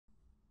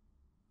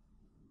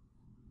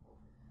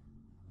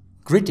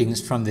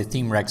Greetings from the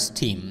ThemeRex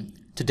team.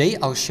 Today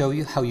I'll show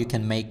you how you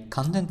can make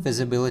content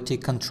visibility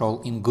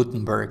control in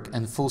Gutenberg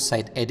and full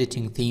site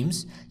editing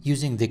themes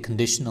using the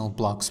Conditional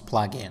Blocks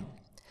plugin.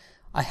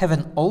 I have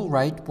an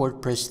all-right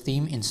WordPress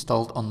theme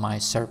installed on my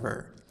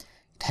server.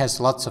 It has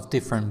lots of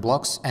different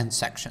blocks and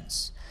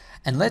sections.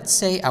 And let's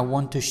say I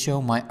want to show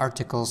my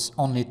articles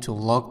only to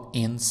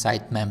logged-in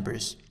site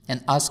members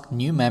and ask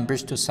new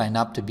members to sign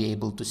up to be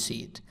able to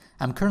see it.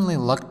 I'm currently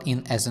logged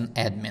in as an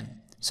admin.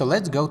 So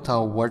let's go to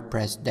our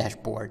WordPress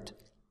dashboard.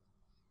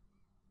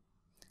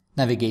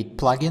 Navigate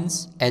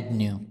Plugins, Add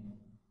New.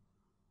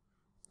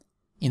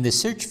 In the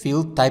search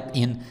field, type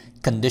in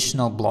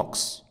Conditional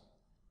Blocks.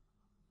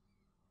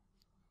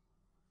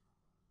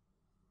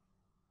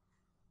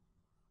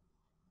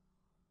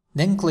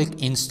 Then click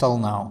Install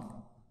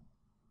Now.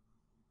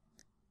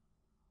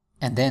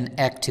 And then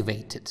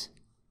activate it.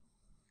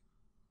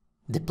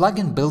 The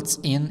plugin builds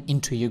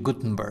into your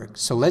Gutenberg,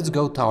 so let's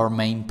go to our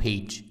main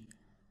page.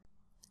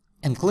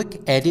 And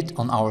click Edit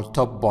on our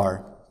top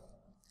bar.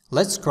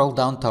 Let's scroll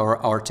down to our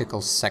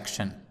Articles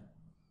section.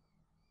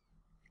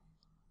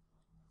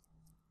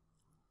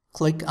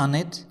 Click on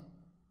it,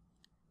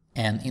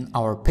 and in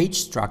our page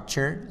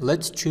structure,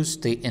 let's choose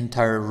the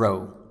entire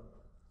row.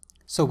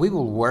 So we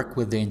will work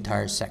with the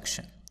entire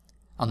section.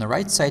 On the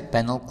right side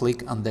panel,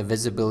 click on the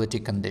Visibility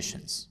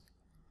Conditions.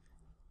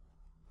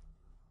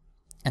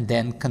 And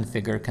then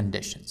Configure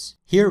Conditions.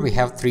 Here we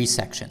have three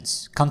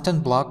sections: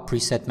 Content Block,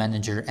 Preset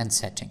Manager, and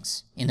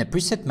Settings. In a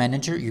Preset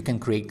Manager, you can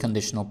create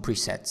conditional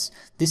presets.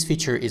 This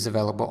feature is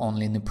available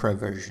only in the Pro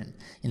version.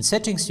 In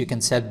Settings, you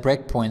can set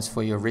breakpoints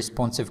for your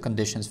responsive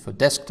conditions for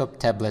desktop,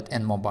 tablet,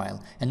 and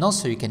mobile. And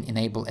also you can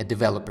enable a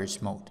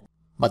developer's mode.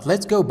 But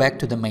let's go back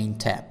to the main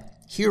tab.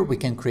 Here we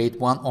can create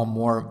one or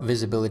more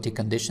visibility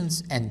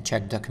conditions and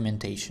check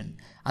documentation.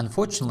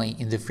 Unfortunately,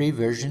 in the free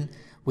version,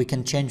 we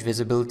can change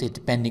visibility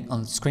depending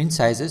on screen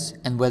sizes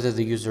and whether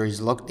the user is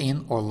logged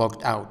in or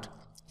logged out.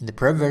 In the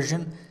Pro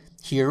version,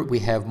 here we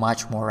have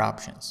much more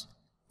options.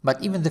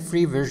 But even the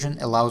free version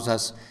allows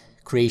us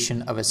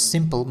creation of a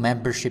simple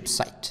membership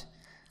site.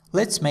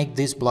 Let's make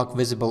this block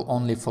visible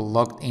only for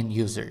logged in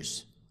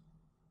users.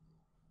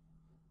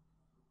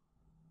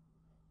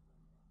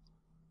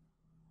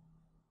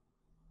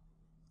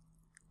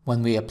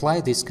 When we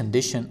apply this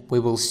condition, we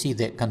will see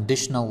the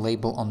conditional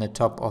label on the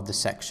top of the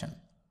section.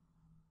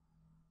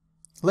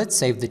 Let's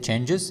save the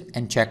changes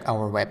and check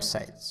our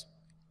websites.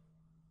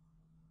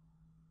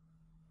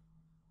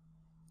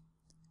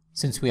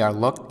 Since we are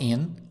logged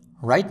in,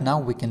 right now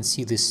we can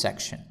see this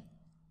section.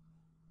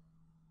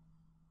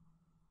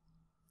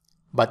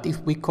 But if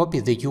we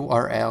copy the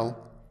URL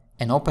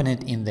and open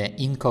it in the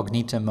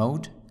incognito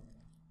mode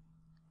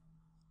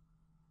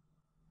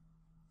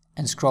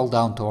and scroll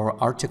down to our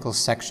articles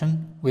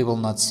section, we will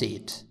not see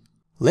it.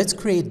 Let's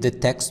create the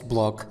text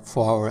block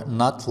for our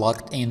not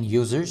logged in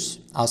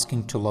users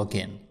asking to log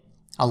in.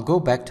 I'll go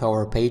back to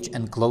our page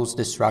and close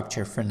the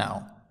structure for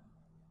now.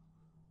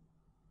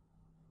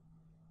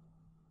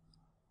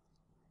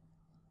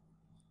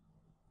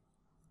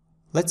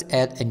 Let's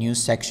add a new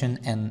section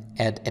and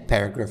add a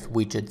paragraph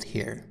widget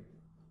here.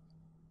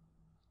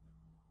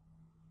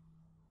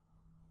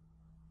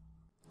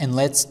 And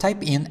let's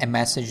type in a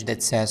message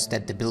that says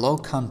that the below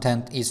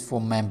content is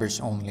for members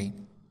only.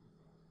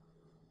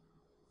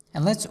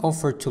 And let's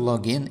offer to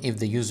log in if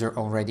the user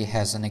already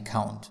has an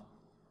account.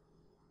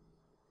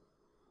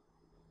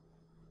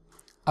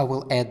 I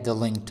will add the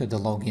link to the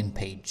login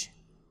page.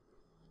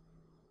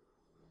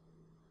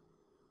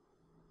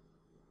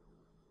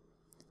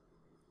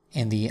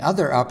 And the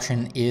other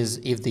option is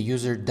if the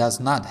user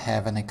does not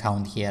have an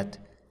account yet,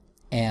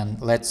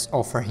 and let's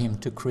offer him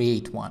to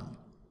create one.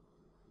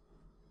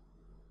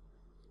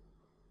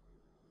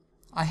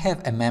 I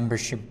have a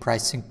membership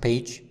pricing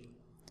page,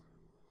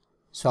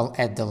 so I'll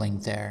add the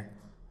link there.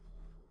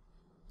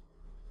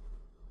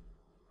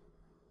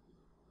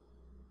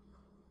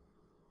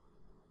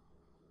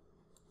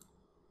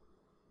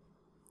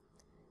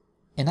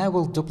 And I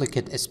will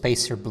duplicate a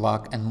spacer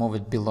block and move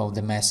it below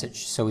the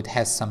message so it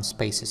has some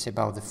spaces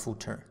above the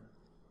footer.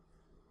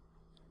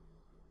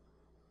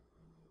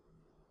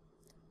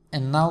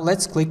 And now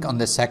let's click on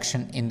the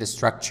section in the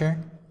structure,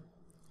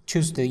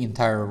 choose the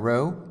entire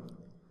row,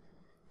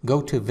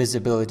 go to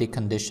Visibility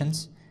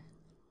Conditions,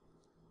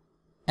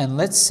 and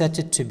let's set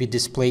it to be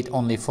displayed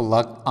only for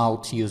logged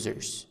out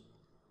users.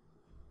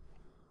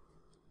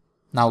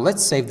 Now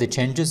let's save the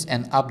changes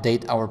and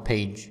update our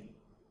page.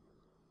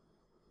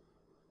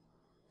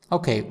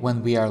 Okay,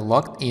 when we are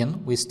logged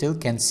in, we still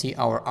can see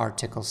our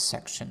articles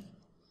section.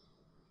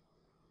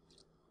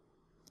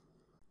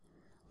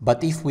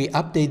 But if we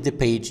update the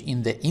page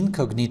in the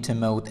incognito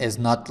mode as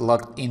not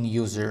logged in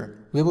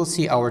user, we will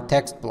see our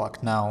text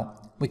block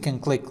now. We can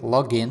click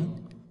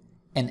Login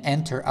and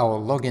enter our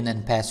login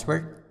and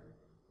password.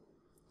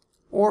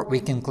 Or we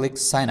can click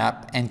Sign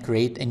Up and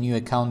create a new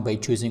account by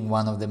choosing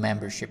one of the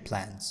membership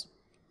plans.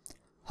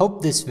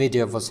 Hope this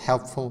video was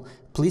helpful.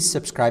 Please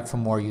subscribe for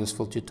more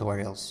useful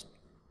tutorials.